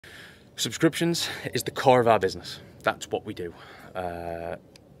Subscriptions is the core of our business. That's what we do.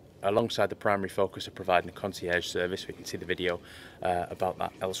 Alongside the primary focus of providing a concierge service, we can see the video about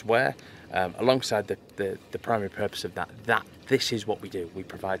that elsewhere. Alongside the primary purpose of that, this is what we do. We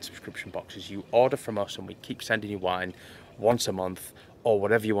provide subscription boxes. You order from us and we keep sending you wine once a month or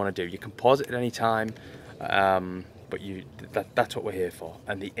whatever you want to do. You can pause it at any time, but that's what we're here for.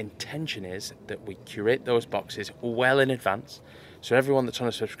 And the intention is that we curate those boxes well in advance. So everyone that's on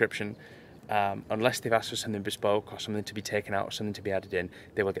a subscription, unless they've asked for something bespoke or something to be taken out or something to be added in,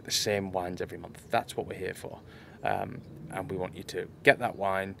 they will get the same wines every month. That's what we're here for. And we want you to get that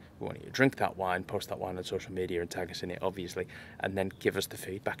wine, we want you to drink that wine, post that wine on social media and tag us in it, obviously, and then give us the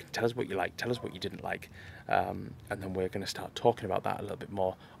feedback and tell us what you like, tell us what you didn't like. And then we're going to start talking about that a little bit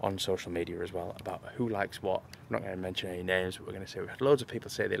more on social media as well, about who likes what. I'm not going to mention any names, but we're going to say we had loads of people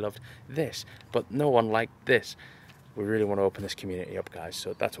say they loved this, but no one liked this. We really want to open this community up, guys,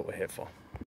 so that's what we're here for.